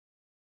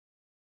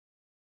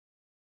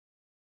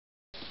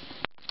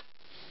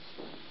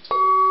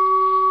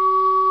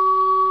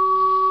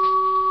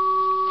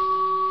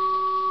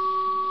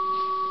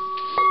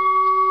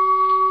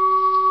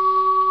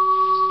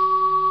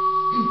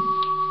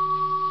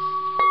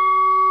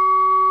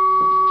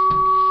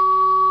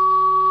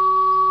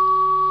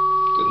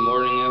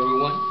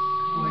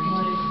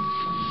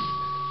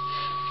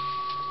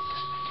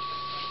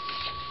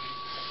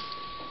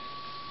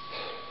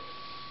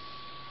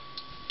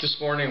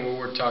morning we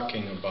were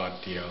talking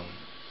about the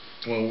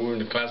when we were in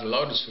the class of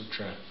Lotus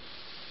Sutra,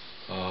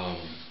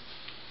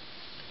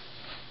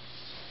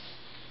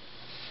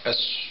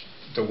 as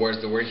the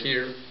words that were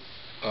here,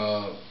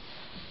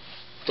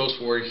 those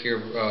who were here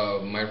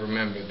might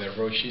remember that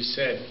Roshi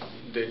said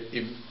that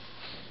if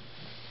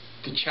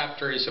the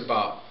chapter is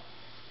about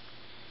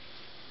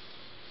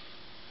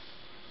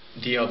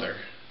the other,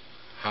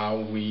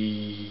 how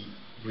we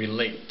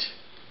relate,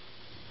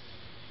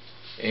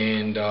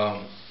 and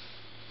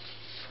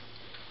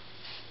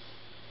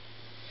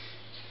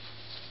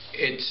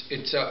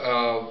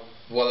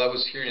while I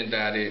was hearing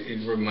that,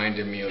 it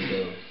reminded me of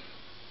the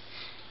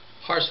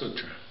Heart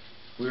Sutra.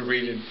 We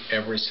read it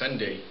every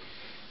Sunday,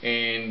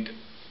 and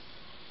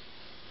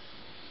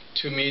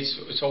to me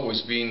it's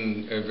always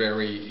been a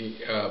very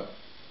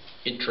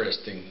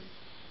interesting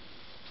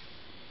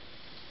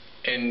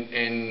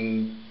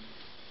and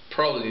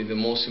probably the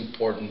most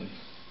important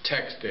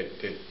text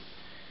that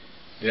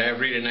I've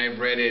read, and I've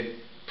read it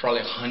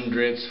probably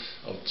hundreds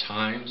of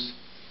times,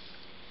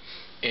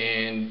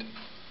 and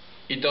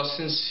it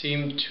doesn't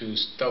seem to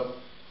stop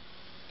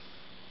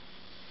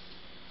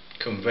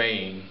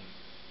conveying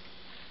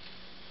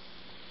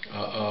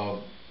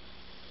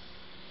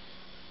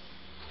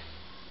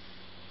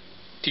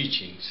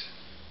teachings.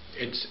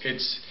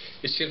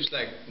 It seems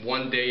like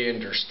one day I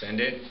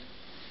understand it,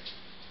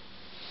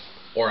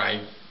 or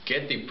I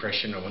get the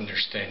impression of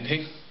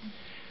understanding,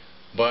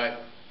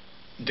 but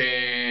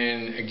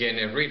then again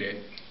I read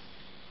it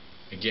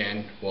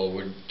again while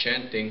we're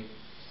chanting,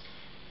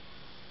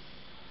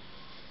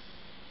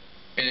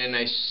 and then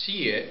I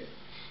see it,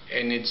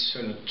 and it's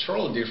in a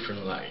totally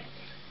different light,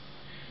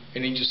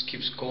 and it just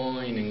keeps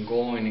going and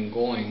going and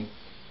going,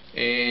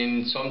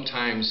 and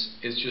sometimes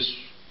it's just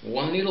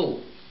one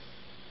little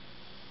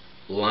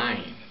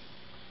line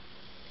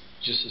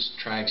just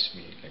strikes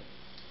me like,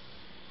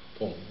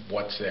 boom,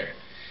 what's there?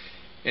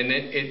 And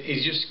then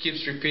it just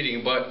keeps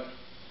repeating. But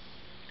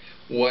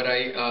what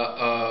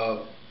I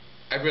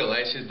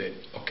realize is that,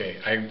 okay,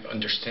 I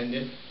understand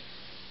it,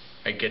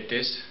 I get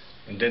this,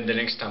 and then the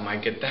next time I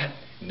get that,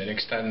 and the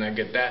next time I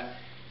get that.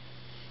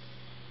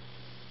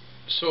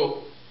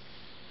 So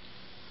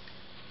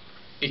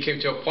it came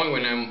to a point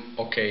when I'm,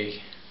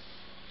 okay,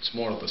 it's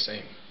more of the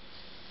same.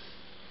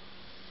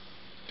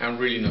 I'm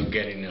really not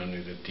getting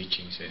under the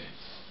teachings in it,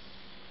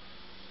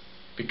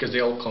 because they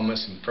all come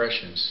as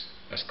impressions,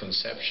 as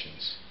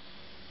conceptions.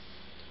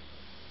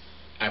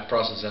 I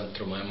process them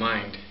through my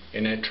mind,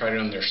 and I try to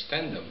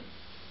understand them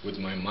with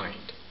my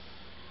mind.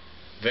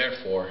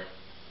 Therefore,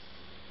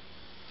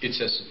 it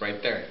says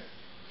right there,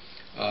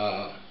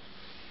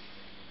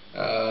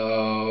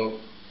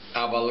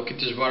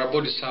 Avalokiteshvara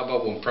Bodhisattva,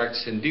 when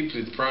practicing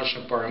deeply the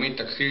Prajna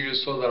Paramita, clearly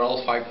so that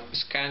all 5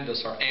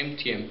 skandhas are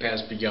empty and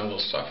pass beyond all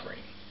suffering.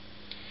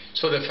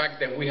 So the fact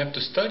that we have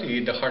to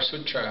study the Heart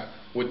Sutra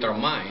with our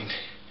mind,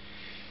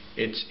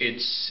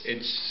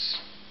 it's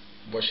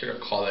what should I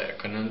call it,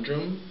 a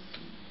conundrum?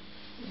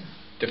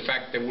 The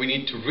fact that we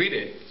need to read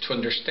it to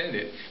understand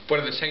it, but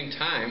at the same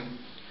time,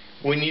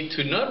 we need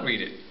to not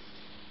read it.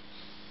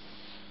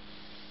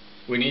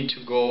 We need to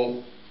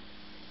go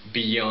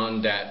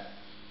beyond that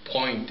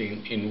point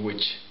in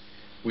which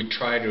we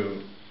try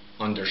to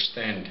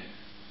understand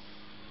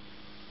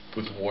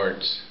with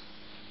words.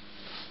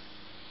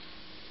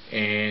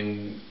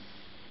 And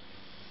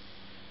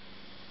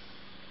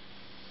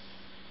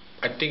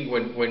I think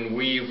when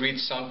we read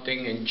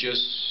something and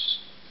just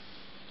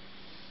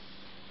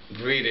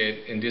read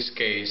it, in this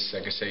case,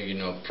 like I say,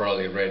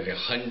 probably read it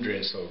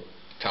hundreds or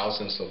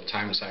thousands of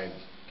times,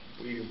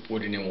 we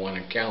wouldn't even want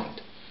to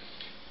count.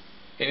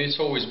 And it's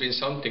always been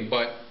something,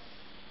 but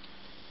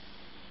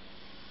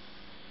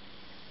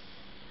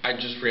I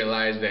just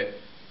realized that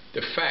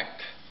the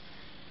fact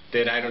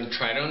that I don't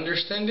try to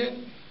understand it,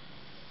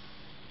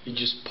 it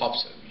just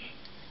pops at me.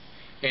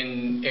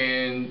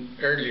 And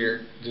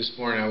earlier this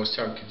morning I was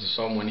talking to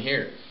someone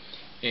here,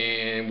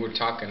 and we're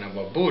talking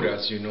about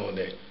Buddhas,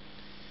 that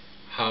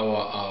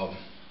how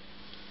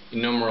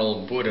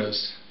innumerable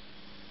Buddhas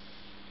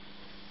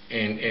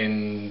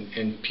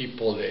and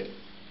people that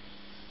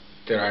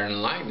are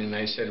enlightened. And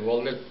I said,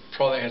 well, there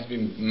probably has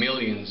been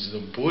millions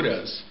of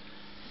Buddhas.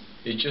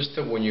 It's just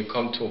that when you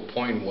come to a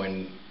point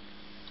when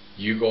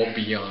you go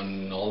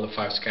beyond all the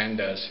 5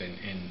 skandhas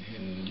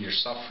and you're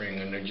suffering,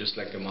 and they're just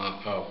like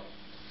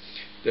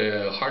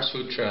the Heart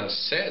Sutra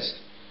says,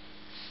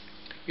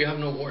 you have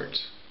no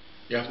words.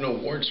 You have no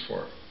words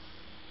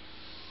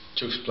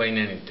to explain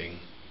anything.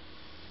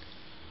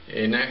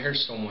 And I heard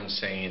someone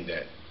saying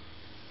that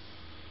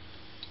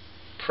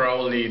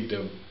probably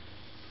the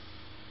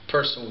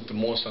person with the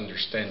most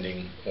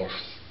understanding or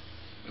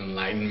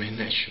enlightenment,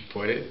 I should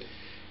put it,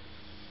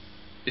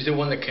 is the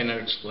one that cannot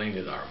explain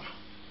the Dharma.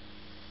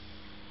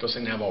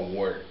 Doesn't have a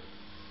word.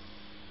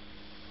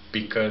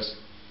 Because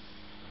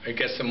I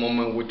guess the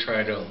moment we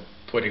try to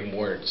put in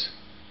words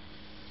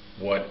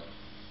what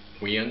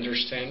we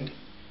understand,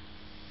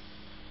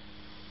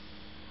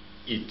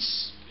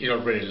 it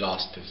already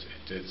lost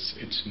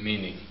its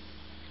meaning.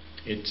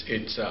 It's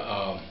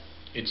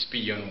it's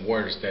beyond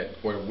words, that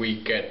where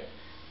we get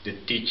the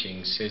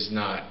teachings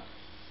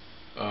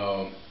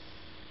um,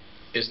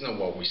 is not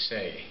what we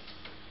say,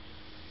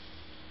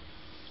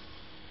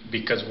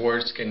 because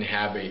words can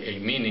have a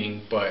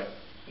meaning, but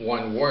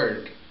one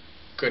word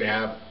could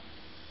have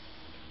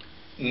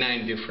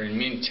 10 different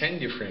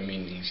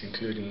meanings,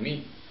 including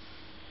me.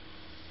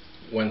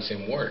 One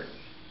same word.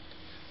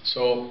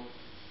 So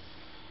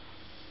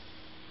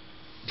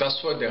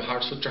that's why the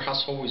Heart Sutra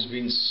has always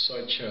been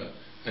such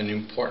an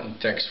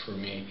important text for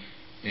me,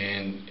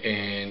 and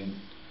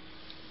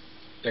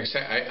like I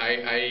said,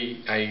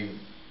 I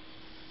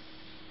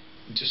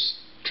just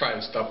try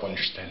to stop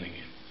understanding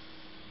it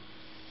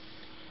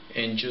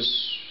and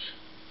just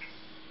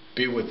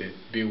be with it,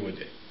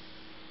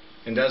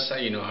 and that's how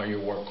how you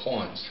work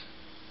koans.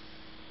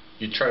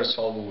 You try to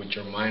solve it with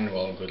your mind.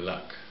 Well, good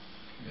luck.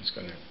 It's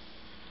gonna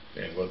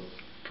go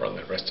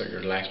probably the rest of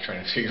your life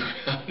trying to figure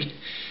out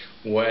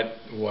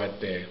what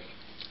the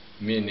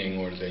meaning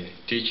or the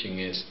teaching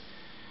is.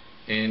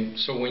 And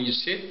so when you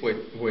sit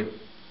with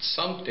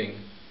something,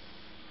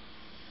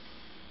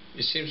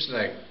 it seems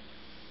like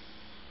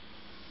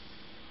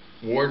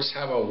words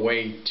have a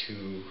way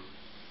to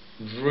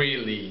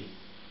really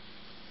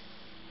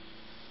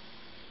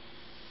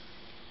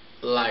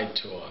lie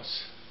to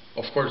us.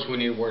 Of course, we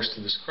need words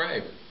to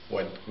describe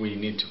what we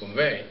need to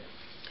convey,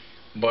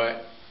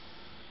 but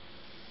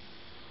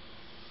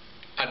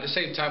at the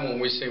same time, when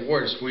we say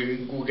words, we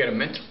get a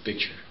mental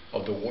picture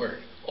of the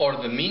word or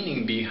the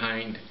meaning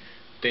behind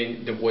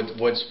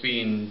what's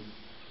being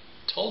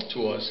told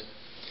to us.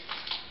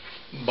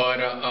 But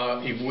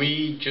if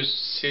we just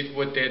sit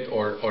with it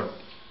or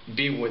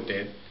be with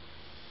it,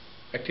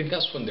 I think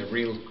that's when the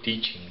real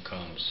teaching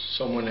comes.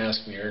 Someone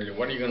asked me earlier,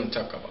 what are you going to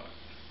talk about?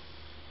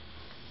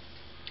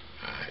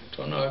 I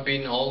don't know. I've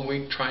been all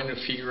week trying to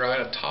figure out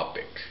a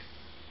topic.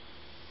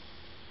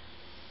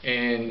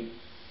 And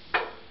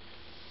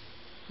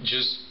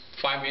just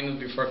 5 minutes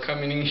before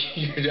coming in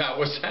here, I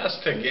was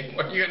asked again,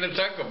 what are you going to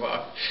talk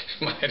about?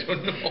 I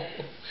don't know.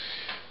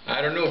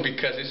 I don't know,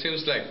 because it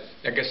seems like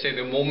I said,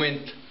 the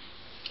moment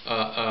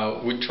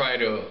we try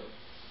to,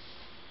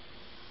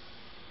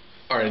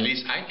 or at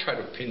least I try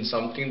to pin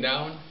something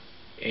down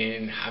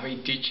and have a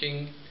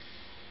teaching,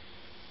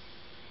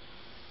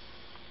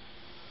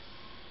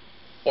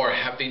 or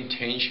have the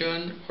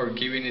intention or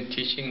giving a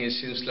teaching, it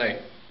seems like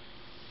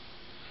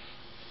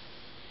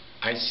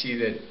I see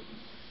that,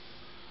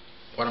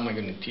 what am I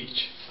going to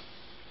teach?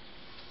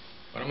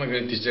 What am I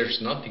going to teach? There's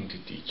nothing to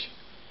teach.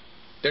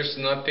 There's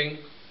nothing.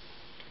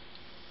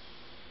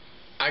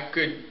 I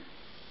could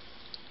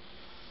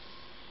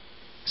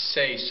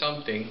say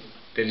something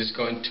that is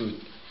going to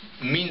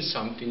mean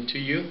something to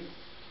you,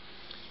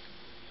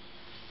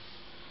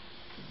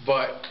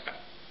 but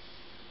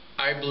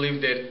I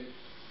believe that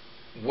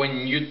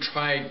when you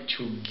try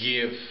to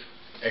give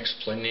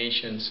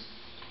explanations,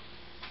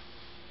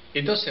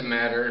 it doesn't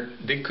matter.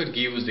 They could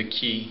give us the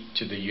key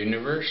to the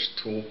universe,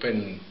 to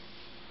open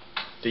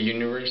the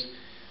universe,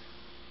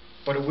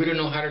 but if we don't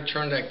know how to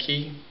turn that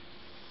key,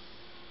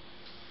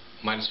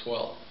 might as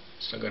well.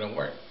 It's not going to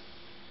work.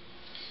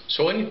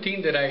 So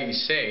anything that I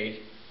say,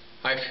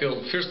 I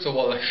feel, first of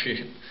all, I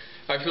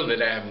feel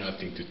that I have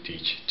nothing to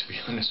teach, to be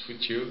honest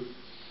with you,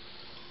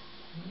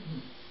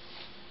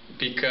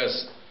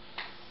 because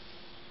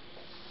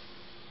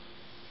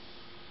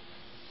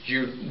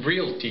your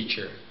real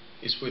teacher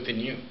is within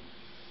you,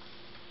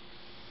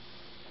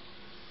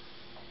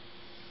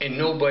 and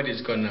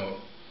nobody's gonna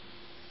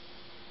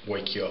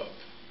wake you up.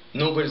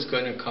 Nobody's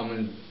gonna come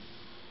and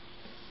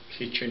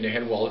hit you in the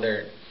head. Well,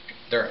 there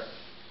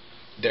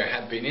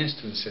have been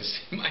instances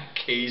in my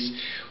case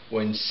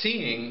when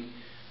seeing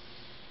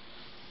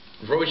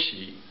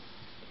Roshi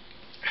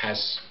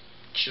has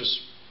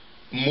just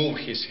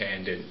moved his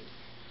hand, and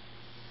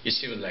it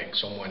seemed like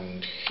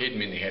someone hit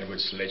me in the head with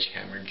a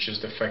sledgehammer.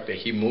 Just the fact that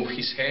he moved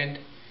his hand,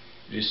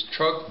 it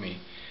struck me.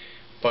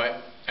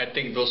 But I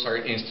think those are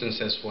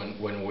instances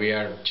when we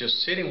are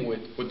just sitting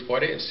with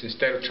what is.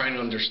 Instead of trying to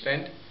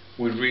understand,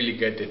 we really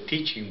get the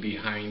teaching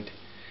behind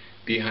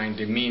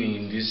the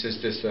meaning. This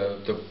is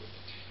the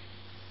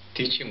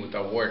teaching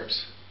without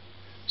words.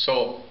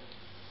 So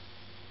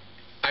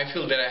I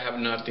feel that I have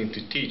nothing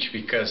to teach,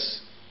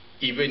 because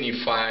even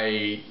if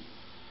I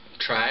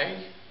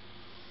try,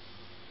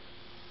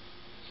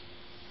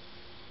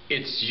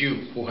 it's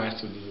you who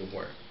has to do the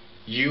work.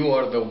 You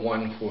are the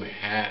one who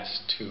has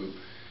to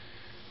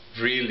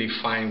really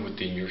find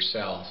within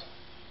yourself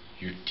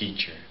your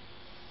teacher.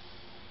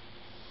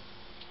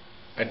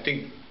 I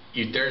think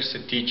if there's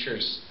a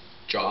teacher's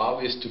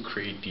job, is to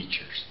create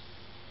teachers.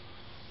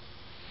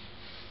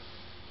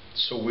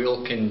 So we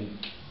all can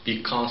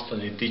be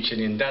constantly teaching.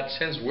 In that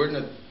sense,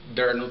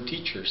 there are no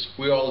teachers.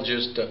 We all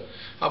just,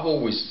 I've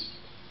always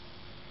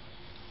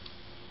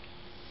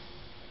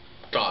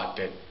thought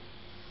that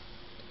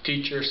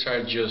teachers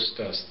are just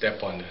a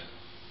step on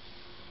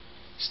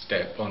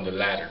the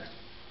ladder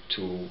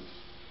to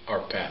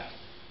our path.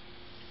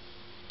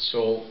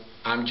 So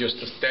I'm just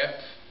a step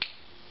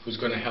who's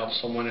going to help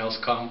someone else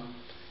come,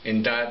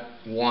 and that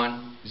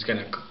one is going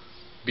to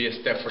be a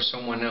step for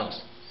someone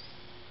else.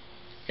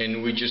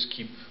 And we just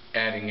keep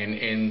adding,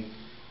 and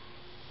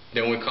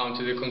then we come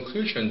to the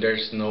conclusion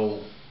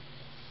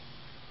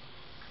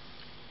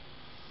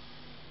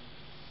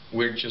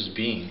we're just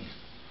being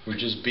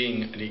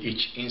at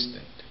each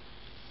instant.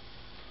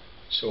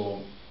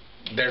 So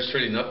there's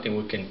really nothing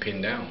we can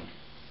pin down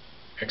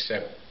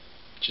except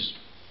just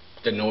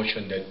the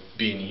notion that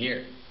being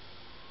here.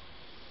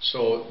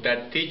 So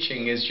that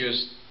teaching is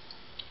just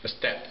a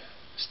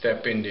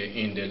step in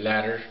the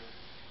ladder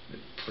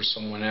for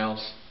someone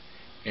else,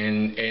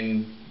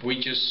 and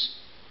we just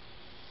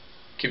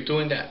keep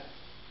doing that.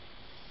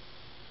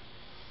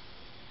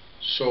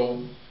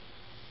 So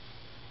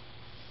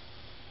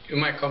you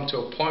might come to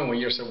a point where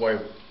you say, why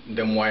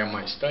am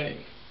I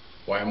studying?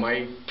 Why am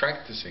I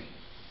practicing?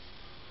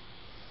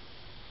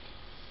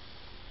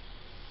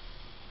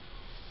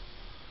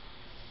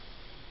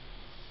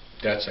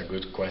 That's a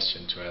good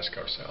question to ask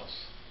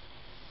ourselves.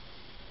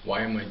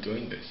 Why am I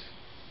doing this?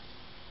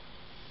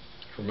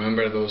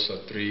 Remember those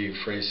three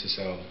phrases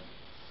of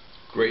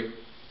great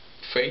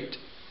faith,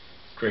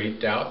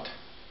 great doubt,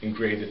 and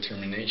great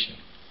determination.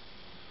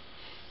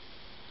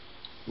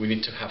 We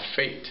need to have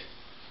faith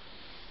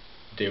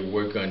that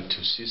we're going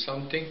to see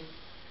something,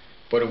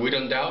 but if we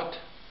don't doubt,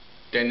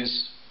 then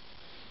it's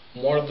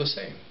more of the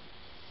same.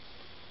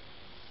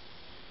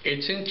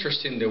 It's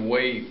interesting the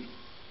way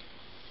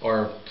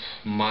our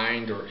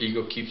mind or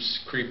ego keeps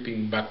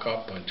creeping back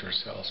up onto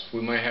ourselves.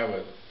 We might have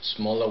a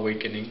small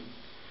awakening,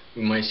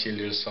 we might see a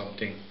little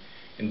something,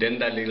 and then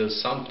that little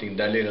something,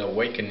 that little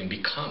awakening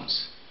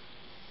becomes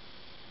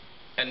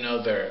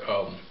another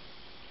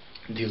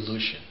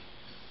delusion.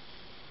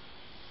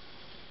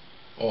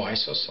 Oh, I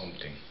saw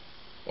something.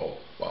 Oh,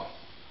 wow.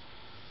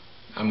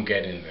 I'm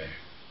getting there.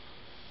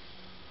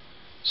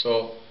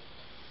 So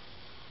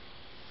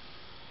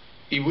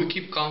if we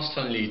keep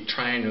constantly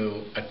trying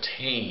to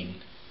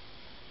attain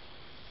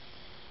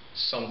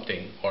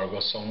something or go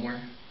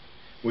somewhere,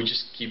 we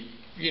just keep,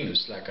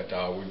 it's like a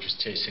dog, we're just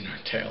chasing our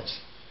tails.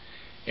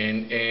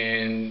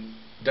 And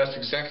that's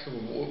exactly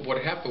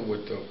what happened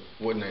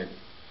when I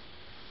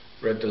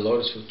read the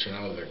Lotus Sutra,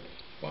 and I was like,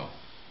 wow,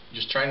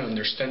 just trying to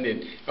understand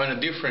it in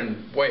a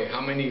different way.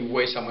 How many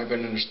ways am I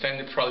going to understand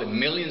it? Probably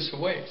millions of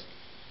ways.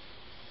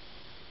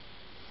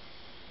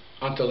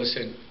 Until I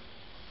said,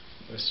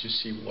 let's just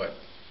see what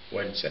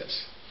it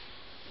says,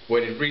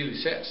 what it really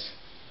says.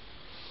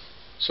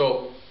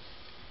 So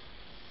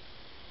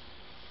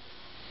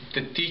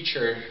the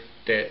teacher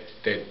that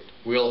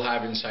we'll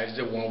have inside is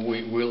the one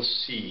we'll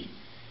see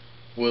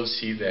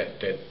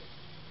that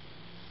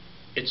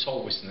it's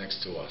always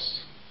next to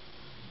us.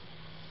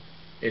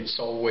 It's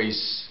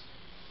always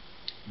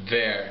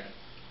there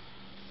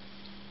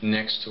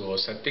next to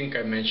us. I think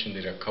I mentioned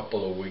it a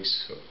couple of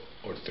weeks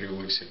or 3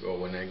 weeks ago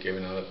when I gave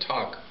another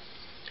talk,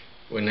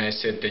 when I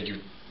said that your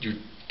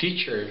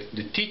teacher,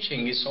 the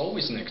teaching is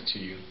always next to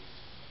you.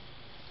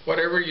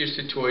 Whatever your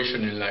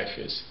situation in life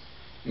is.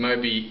 It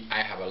might be,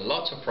 I have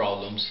lots of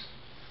problems,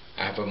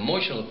 I have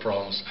emotional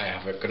problems, I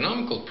have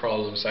economical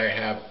problems, I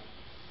have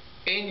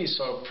any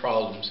sort of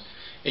problems.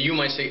 And you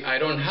might say, I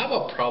don't have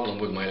a problem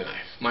with my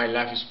life. My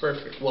life is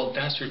perfect. Well,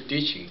 that's your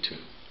teaching too.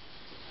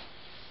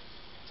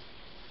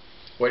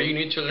 What do you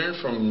need to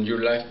learn from your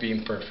life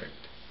being perfect?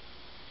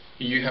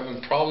 If you're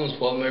having problems,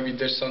 well, maybe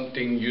there's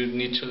something you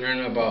need to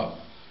learn about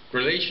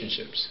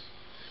relationships.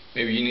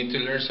 Maybe you need to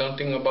learn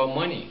something about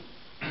money.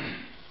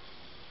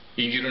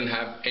 If you don't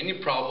have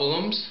any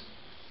problems,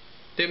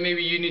 then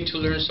maybe you need to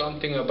learn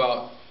something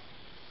about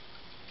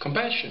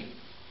compassion,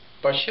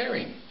 about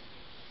sharing.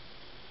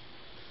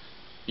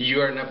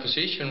 You are in a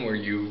position where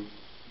you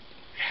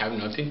have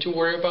nothing to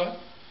worry about,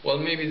 well,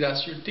 maybe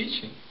that's your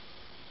teaching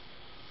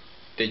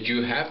that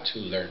you have to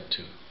learn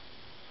too.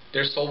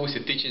 There's always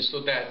a teaching,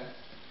 so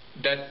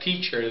that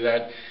teacher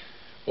that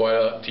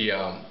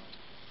the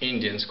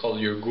Indians call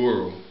your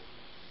guru,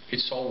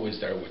 it's always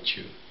there with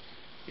you.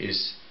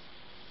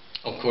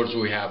 Of course,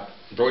 we have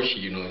Roshi,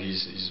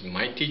 he's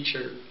my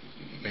teacher.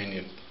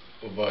 Many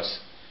of us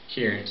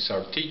here is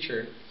our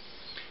teacher.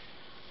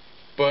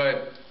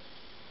 But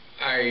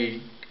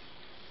I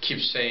keep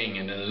saying,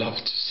 and I love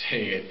to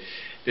say it,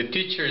 the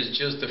teacher is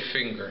just the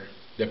finger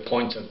that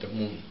points at the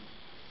moon.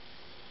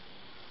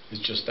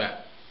 It's just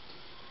that.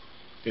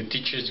 The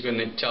teacher is going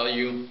to tell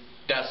you,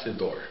 that's the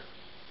door.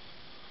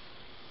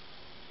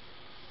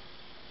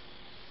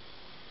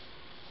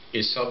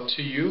 It's up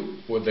to you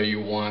whether you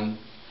want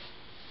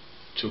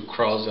to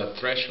cross that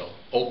threshold.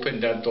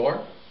 Open that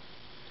door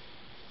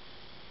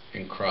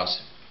and cross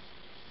it.